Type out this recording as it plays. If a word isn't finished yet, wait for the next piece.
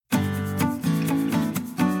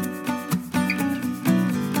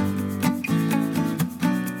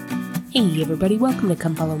Hey everybody, welcome to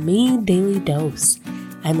Come Follow Me Daily Dose.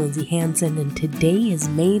 I'm Lindsay Hansen and today is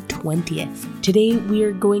May 20th. Today we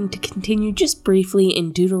are going to continue just briefly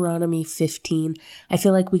in Deuteronomy 15. I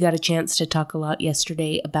feel like we got a chance to talk a lot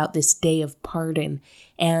yesterday about this day of pardon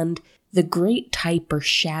and the great type or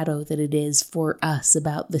shadow that it is for us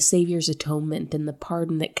about the Savior's atonement and the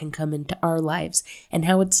pardon that can come into our lives and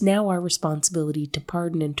how it's now our responsibility to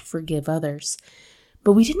pardon and to forgive others.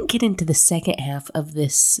 But we didn't get into the second half of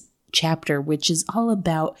this chapter, which is all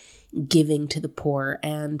about giving to the poor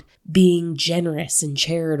and being generous and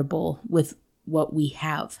charitable with what we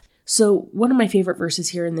have. So one of my favorite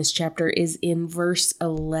verses here in this chapter is in verse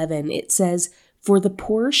 11. It says, "For the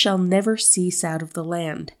poor shall never cease out of the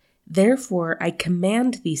land. Therefore I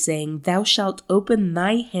command thee, saying, Thou shalt open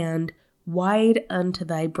thy hand wide unto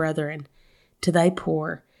thy brethren, to thy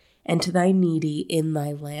poor, and to thy needy in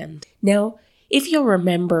thy land." Now, if you'll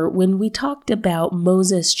remember, when we talked about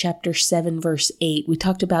Moses chapter 7, verse 8, we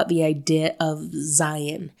talked about the idea of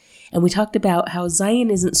Zion. And we talked about how Zion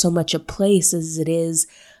isn't so much a place as it is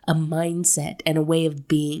a mindset and a way of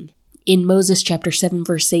being. In Moses chapter 7,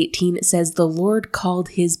 verse 18, it says, "The Lord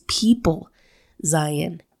called his people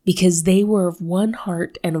Zion, because they were of one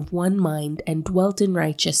heart and of one mind and dwelt in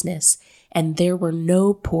righteousness, and there were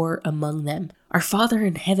no poor among them." Our Father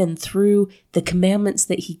in heaven, through the commandments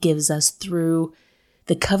that he gives us, through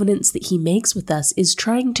the covenants that he makes with us, is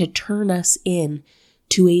trying to turn us in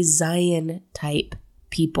to a Zion type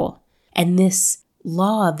people. And this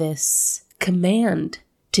law, this command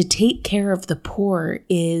to take care of the poor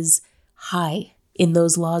is high in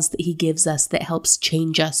those laws that he gives us that helps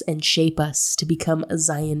change us and shape us to become a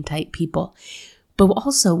Zion type people. But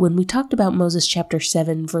also, when we talked about Moses chapter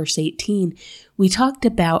 7, verse 18, we talked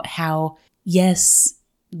about how, yes,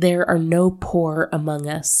 there are no poor among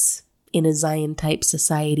us in a Zion-type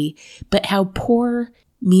society, but how poor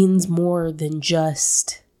means more than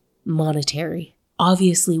just monetary.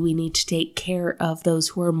 Obviously, we need to take care of those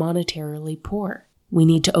who are monetarily poor. We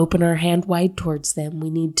need to open our hand wide towards them.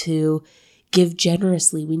 We need to give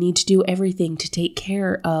generously. We need to do everything to take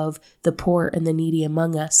care of the poor and the needy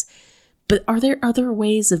among us. But are there other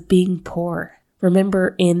ways of being poor?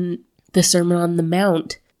 Remember, in the Sermon on the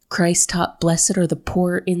Mount, Christ taught, "Blessed are the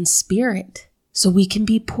poor in spirit." So we can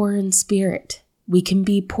be poor in spirit. We can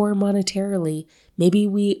be poor monetarily. Maybe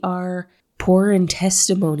we are poor in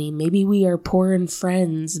testimony. Maybe we are poor in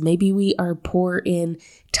friends. Maybe we are poor in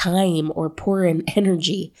time or poor in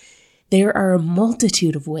energy. There are a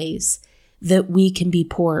multitude of ways that we can be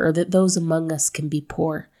poor, or that those among us can be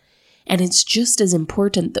poor. And it's just as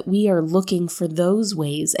important that we are looking for those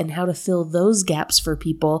ways and how to fill those gaps for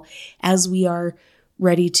people as we are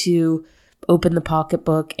ready to open the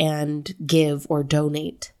pocketbook and give or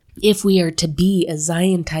donate. If we are to be a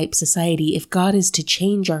Zion-type society, if God is to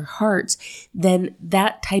change our hearts, then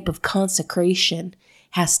that type of consecration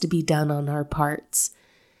has to be done on our parts.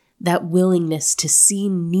 That willingness to see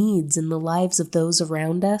needs in the lives of those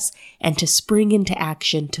around us and to spring into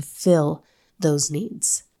action to fill those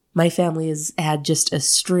needs. My family has had just a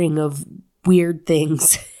string of weird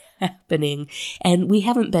things happening, and we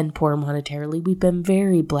haven't been poor monetarily. We've been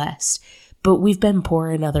very blessed, but we've been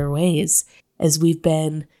poor in other ways as we've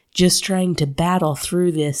been just trying to battle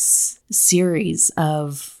through this series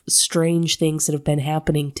of strange things that have been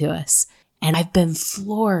happening to us. And I've been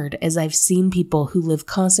floored as I've seen people who live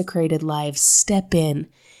consecrated lives step in,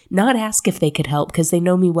 not ask if they could help because they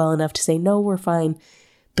know me well enough to say, "No, we're fine,"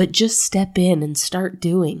 but just step in and start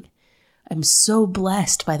doing. I'm so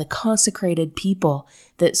blessed by the consecrated people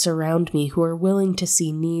that surround me who are willing to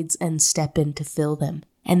see needs and step in to fill them.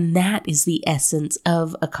 And that is the essence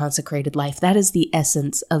of a consecrated life. That is the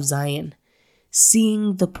essence of Zion.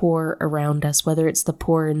 Seeing the poor around us, whether it's the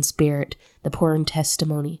poor in spirit, the poor in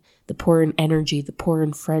testimony, the poor in energy, the poor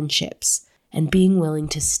in friendships, and being willing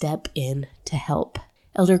to step in to help.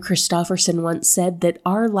 Elder Christofferson once said that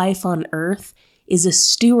our life on earth is a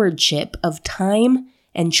stewardship of time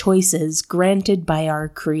and choices granted by our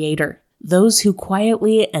Creator. Those who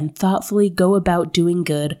quietly and thoughtfully go about doing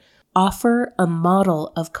good offer a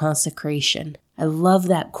model of consecration. I love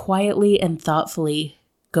that, quietly and thoughtfully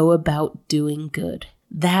go about doing good.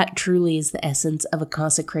 That truly is the essence of a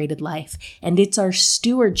consecrated life. And it's our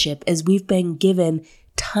stewardship as we've been given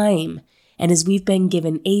time and as we've been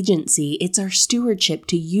given agency. It's our stewardship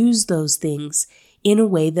to use those things in a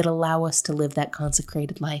way that allow us to live that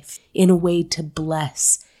consecrated life, in a way to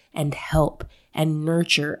bless and help and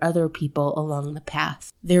nurture other people along the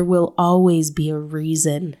path. There will always be a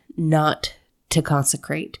reason not to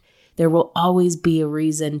consecrate. There will always be a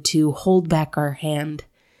reason to hold back our hand.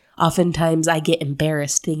 Oftentimes I get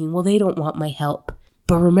embarrassed thinking, well, they don't want my help.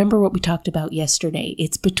 But remember what we talked about yesterday.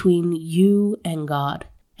 It's between you and God.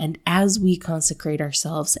 And as we consecrate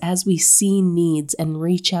ourselves, as we see needs and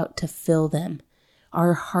reach out to fill them,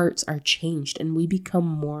 our hearts are changed and we become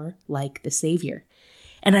more like the Savior.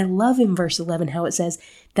 And I love in verse 11 how it says,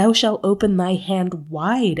 "Thou shalt open thy hand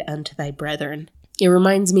wide unto thy brethren." It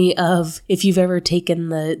reminds me of if you've ever taken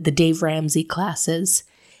the Dave Ramsey classes,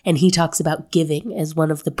 and he talks about giving as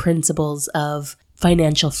one of the principles of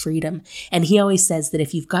financial freedom. And he always says that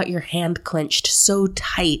if you've got your hand clenched so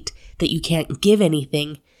tight that you can't give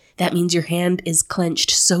anything, that means your hand is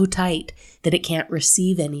clenched so tight that it can't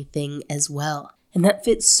receive anything as well. And that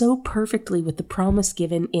fits so perfectly with the promise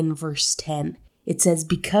given in verse 10. It says,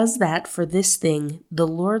 "Because that for this thing the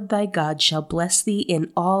Lord thy God shall bless thee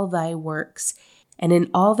in all thy works, and in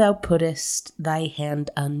all thou puttest thy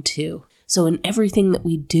hand unto." So in everything that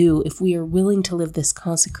we do, if we are willing to live this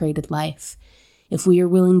consecrated life, if we are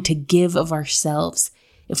willing to give of ourselves,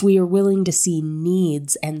 if we are willing to see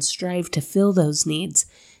needs and strive to fill those needs,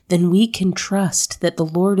 then we can trust that the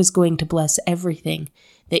Lord is going to bless everything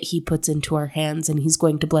that he puts into our hands, and he's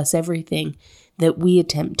going to bless everything that we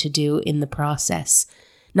attempt to do in the process.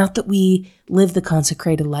 Not that we live the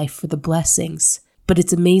consecrated life for the blessings, but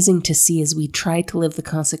it's amazing to see as we try to live the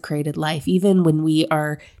consecrated life, even when we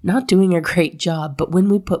are not doing a great job, but when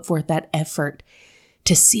we put forth that effort,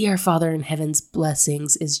 to see our Father in heaven's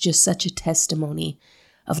blessings is just such a testimony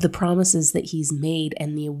of the promises that he's made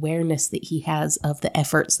and the awareness that he has of the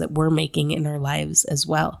efforts that we're making in our lives as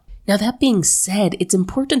well. Now, that being said, it's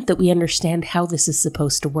important that we understand how this is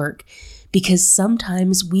supposed to work, because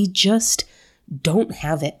sometimes we just don't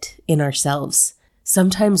have it in ourselves.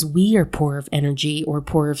 Sometimes we are poor of energy or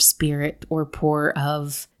poor of spirit or poor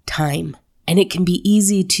of time. And it can be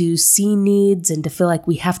easy to see needs and to feel like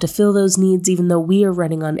we have to fill those needs even though we are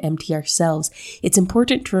running on empty ourselves. It's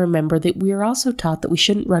important to remember that we are also taught that we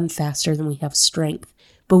shouldn't run faster than we have strength,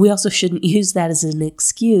 but we also shouldn't use that as an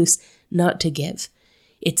excuse not to give.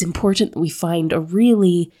 It's important that we find a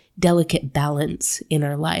really delicate balance in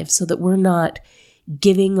our lives so that we're not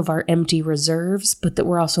giving of our empty reserves, but that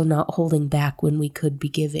we're also not holding back when we could be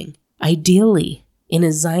giving. Ideally, in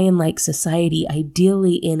a Zion-like society,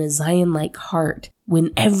 ideally in a Zion-like heart,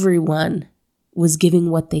 when everyone was giving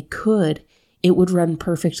what they could, it would run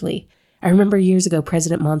perfectly. I remember years ago,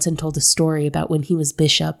 President Monson told a story about when he was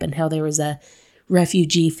bishop and how there was a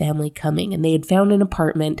refugee family coming, and they had found an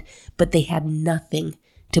apartment, but they had nothing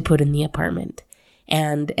to put in the apartment.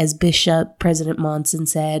 And as bishop, President Monson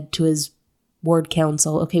said to his ward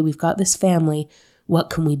council, "Okay, we've got this family, what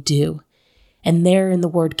can we do?" And there in the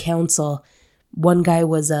ward council, one guy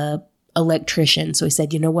was a electrician. So he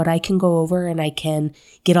said, "You know what, I can go over and I can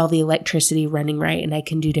get all the electricity running right and I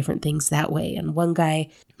can do different things that way." And one guy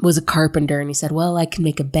was a carpenter and he said, "Well, I can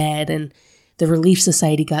make a bed." And the Relief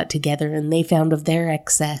Society got together and they found of their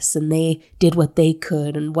excess and they did what they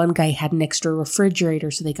could. And one guy had an extra refrigerator,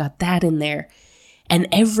 so they got that in there. And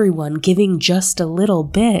everyone giving just a little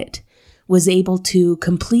bit was able to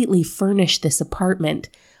completely furnish this apartment,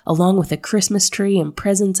 along with a Christmas tree and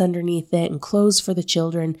presents underneath it and clothes for the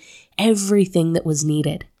children, everything that was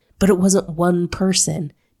needed. But it wasn't one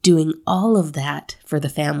person doing all of that for the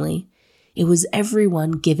family. It was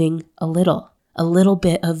everyone giving a little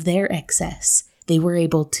bit of their excess. They were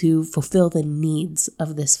able to fulfill the needs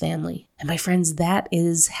of this family. And my friends, that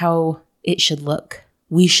is how it should look.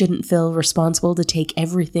 We shouldn't feel responsible to take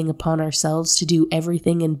everything upon ourselves, to do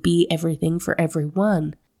everything and be everything for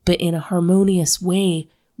everyone. But in a harmonious way,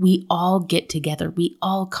 we all get together, we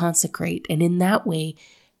all consecrate, and in that way,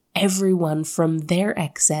 everyone from their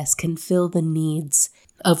excess can fill the needs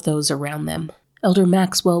of those around them. Elder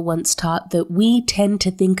Maxwell once taught that we tend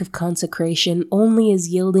to think of consecration only as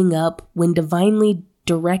yielding up, when divinely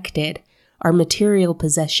directed, our material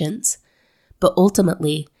possessions. But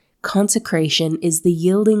ultimately, consecration is the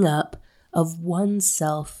yielding up of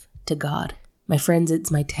oneself to God. My friends,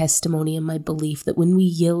 it's my testimony and my belief that when we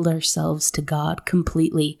yield ourselves to God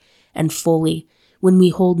completely and fully, when we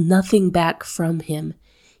hold nothing back from Him,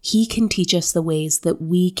 He can teach us the ways that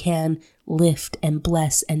we can lift and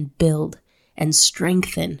bless and build and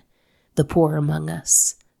strengthen the poor among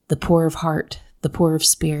us, the poor of heart, the poor of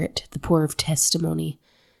spirit, the poor of testimony,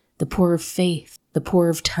 the poor of faith, the poor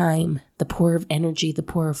of time, the poor of energy, the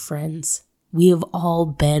poor of friends. We have all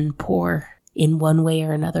been poor in one way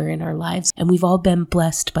or another in our lives, and we've all been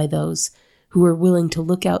blessed by those who are willing to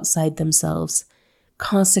look outside themselves,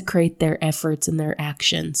 consecrate their efforts and their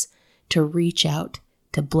actions to reach out,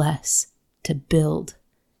 to bless, to build,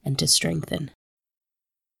 and to strengthen.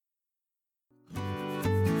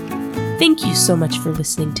 Thank you so much for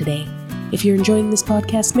listening today. If you're enjoying this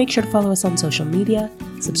podcast, make sure to follow us on social media,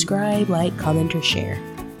 subscribe, like, comment, or share.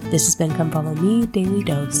 This has been Come Follow Me, Daily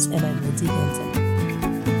Dose, and I'm Lindsay Hansen.